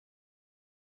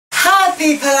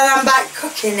people, and I'm back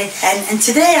cooking again, and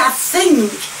today I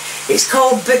think it's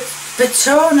called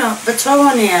Batonia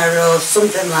or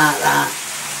something like that.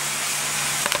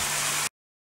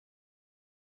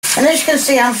 And as you can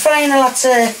see, I'm frying a lot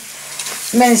of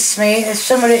mincemeat.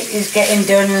 Some of it is getting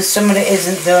done and some of it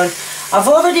isn't done. I've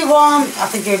already warmed, I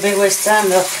think it'll be a waste of time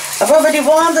though, I've already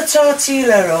warmed the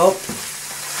tortilla up.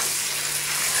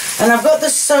 And I've got the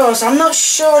sauce. I'm not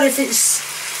sure if it's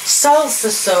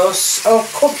salsa sauce or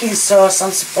cooking sauce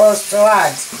I'm supposed to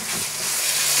add.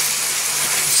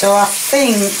 So I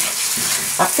think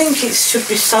it should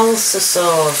be salsa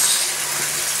sauce.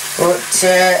 But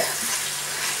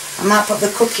I might put the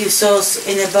cooking sauce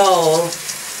in a bowl,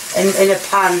 in a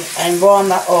pan, and warm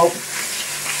that up.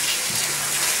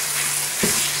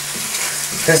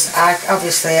 Because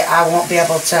obviously I won't be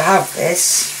able to have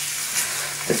this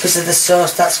because of the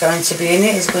sauce that's going to be in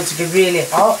it. It's going to be really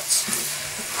hot.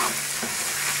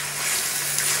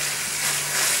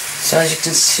 So as you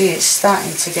can see, it's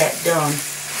starting to get done.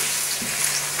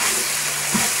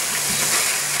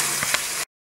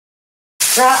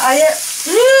 Right,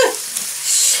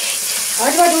 why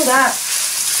do I do that?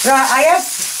 Right,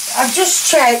 I've just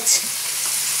checked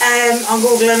on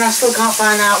Google and I still can't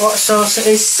find out what sauce it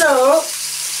is. So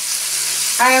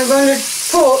I am going to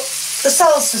put the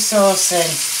salsa sauce in.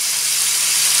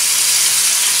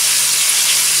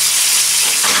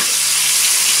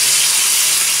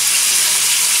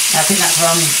 I think that's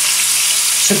wrong.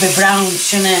 Should be brown,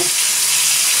 shouldn't it?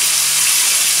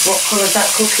 What colour is that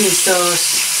cooking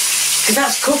sauce? Because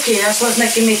that's cooking, that's what's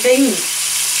making me think.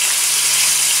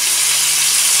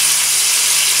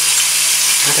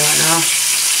 I don't know.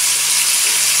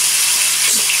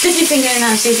 Stick your finger in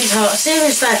there and see if it's hot.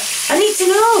 Seriously, I need to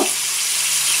know.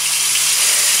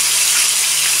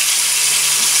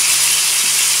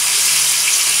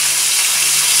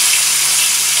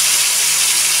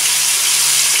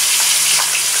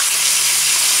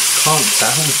 Can't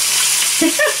tell.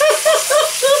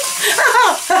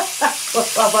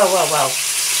 Wow.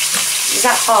 Is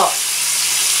that hot?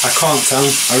 I can't tell.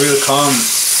 I really can't.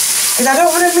 Because I don't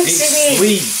want to mix it in.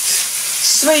 It's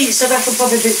Sweet, so that could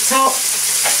probably be top.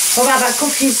 What about that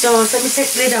cooking sauce? Let me take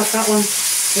the lid off that one.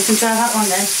 You can try that one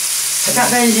then. If that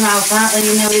burns your mouth out, then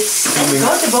you know it's...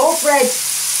 God, they're both red.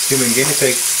 Human guinea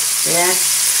pig. Yeah.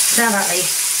 Try that, Lee,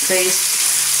 please.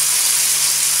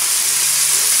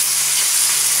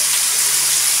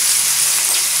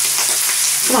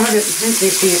 Come on, I don't need to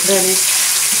be burning.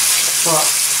 What?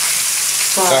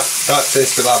 That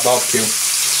tastes a bit like barbecue.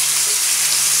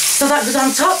 So that goes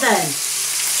on top then?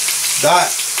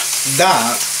 That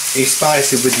is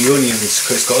spicy with the onions,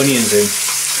 because it's got onions in.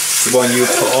 The one you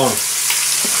put on.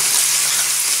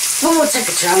 Well, we'll take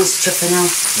a chance, tripping out.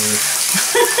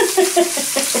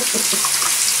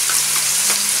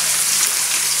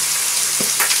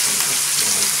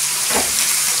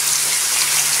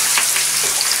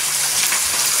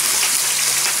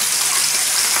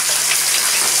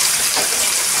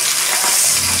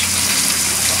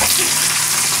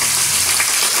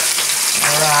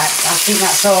 Alright, I think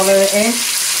that's all of it in.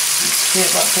 Let's get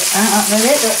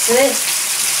that's it.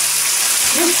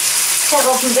 Take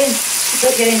off and bin.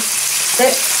 Don't get in.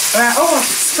 Sit. Right, oh,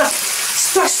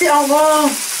 splashed it on wall.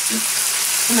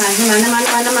 Come on.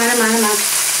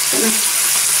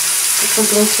 It's a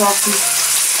blue cloth.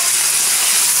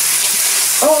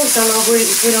 Oh, it's all over it.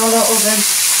 It's been all that oven.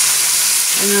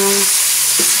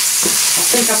 I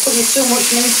think I put too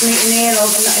much mincemeat in here,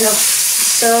 love, and not enough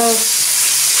sauce.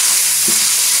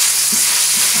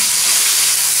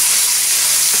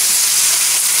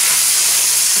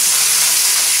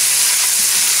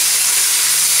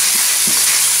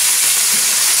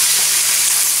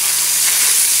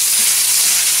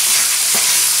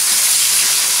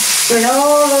 Going all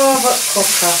over the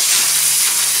cooker.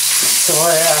 So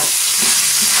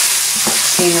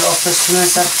clean it up as soon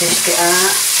as I've dished it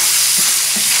out.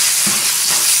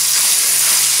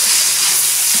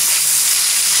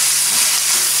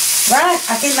 Right,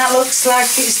 I think that looks like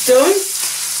it's done.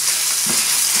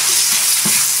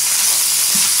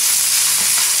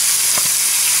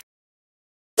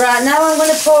 Right, now I'm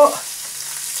going to put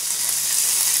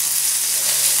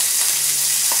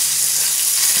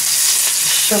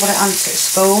shovel it onto the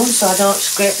spoon so I don't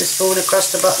scrape the spoon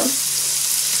across the bottom.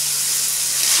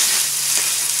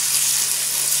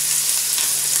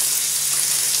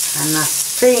 And I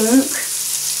think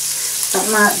that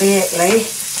might be it,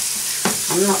 Lee.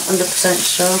 I'm not 100%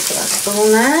 sure, put that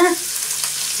spoon there.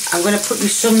 I'm going to put you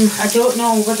some, I don't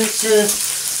know whether to,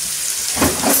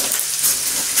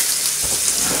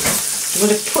 I'm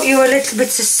going to put you a little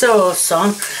bit of sauce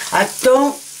on. I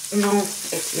don't know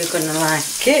if you're going to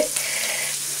like it.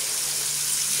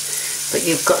 But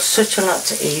you've got such a lot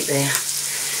to eat there.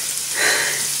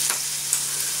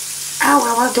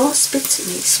 Ow, don't spit at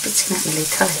me. It's spitting at me,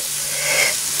 look at it.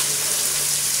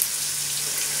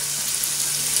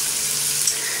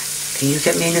 Can you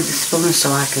get me another spoon so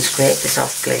I can scrape this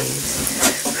off, please?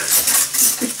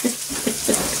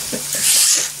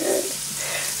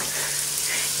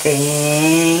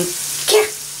 Thank you.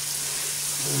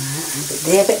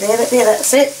 A bit there,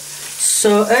 that's it.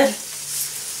 Sorted.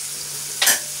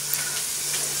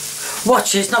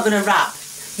 Watch it, it's not going to wrap.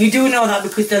 You do know that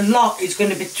because the lot is going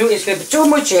to be too, it's going to be too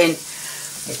much in.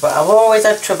 It's what I've always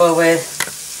had trouble with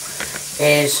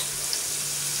is,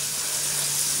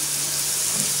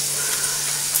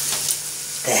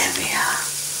 there we are.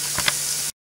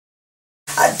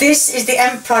 This is the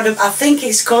end product. I think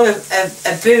it's called a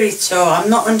burrito. I'm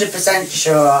not 100%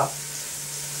 sure.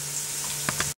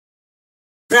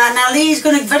 Right, now Lee's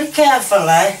going to very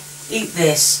carefully eat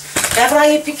this. Whenever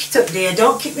you pick it up, dear,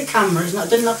 don't kick the camera. It's not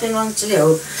done nothing wrong to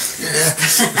you.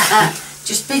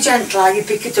 Just be gentle while you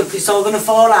pick it up. It's all going to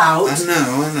fall out. I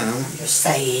know. I'm just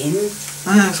saying. It's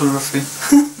unwrapping.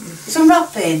 It's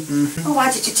unwrapping? Oh,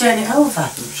 why did you turn it over?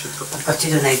 I've got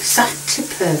it done exactly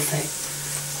perfect.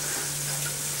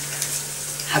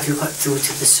 Have you got through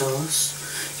to the sauce?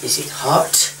 Is it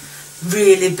hot?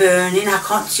 Really burning? I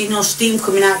can't see no steam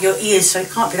coming out your ears, so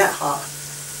it can't be that hot.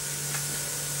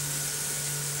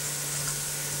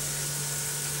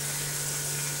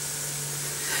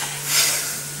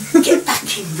 Get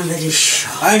back in bloody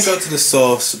shot. I ain't got to the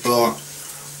sauce, but...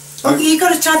 Oh, you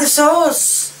got to try the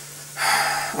sauce.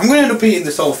 I'm going to end up eating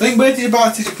this whole thing. Where did you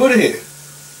put it here?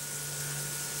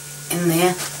 In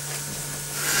there.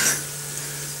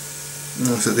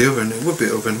 No, it's at the oven. It would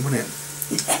be oven, wouldn't it?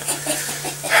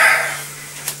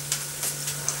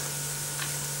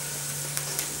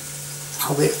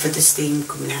 I'll wait for the steam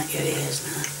coming out your ears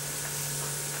now.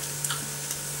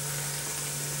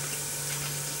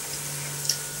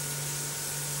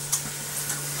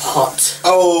 Hot.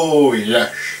 Oh,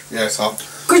 yes. Yes, hot.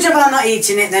 Good job I'm not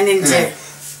eating it then, isn't it?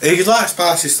 If you like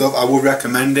spicy stuff, I would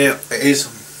recommend it. It is...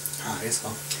 Oh, it is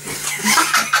hot.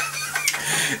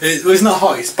 It's not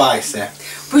hot, it's spicy.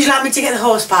 Would you like me to get the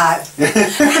horse pipe?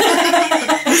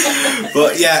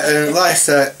 But yeah, like I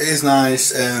said, it is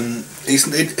nice.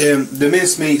 The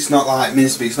minced meat's not like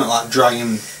minced meat. It's not like dry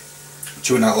and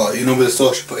chewing out like, you know, with the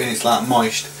sauce you put in, it's like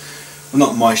moist. Well,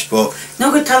 not moist, but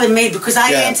no good telling me because I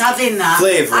ain't having that.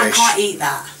 Flavourish. I can't eat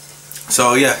that.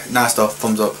 So yeah, nice stuff.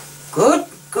 Thumbs up. Good,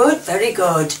 very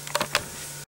good.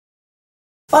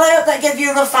 Well, I hope that gave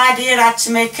you a rough idea how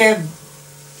to make a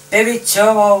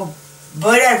burrito or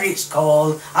whatever it's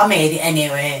called. I made it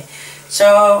anyway. So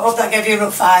I hope that gave you a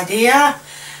rough idea.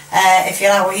 If you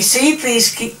like what you see, please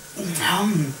keep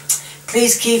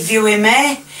viewing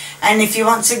me. And if you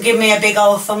want to give me a big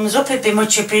old thumbs up, it'd be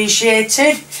much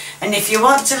appreciated. And if you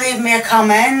want to leave me a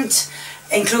comment,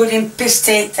 including Piss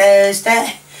Take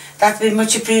Thursday, that'd be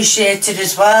much appreciated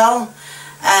as well.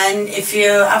 And if you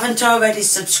haven't already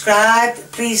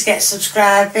subscribed, please get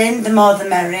subscribing. The more the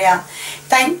merrier.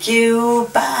 Thank you.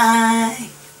 Bye.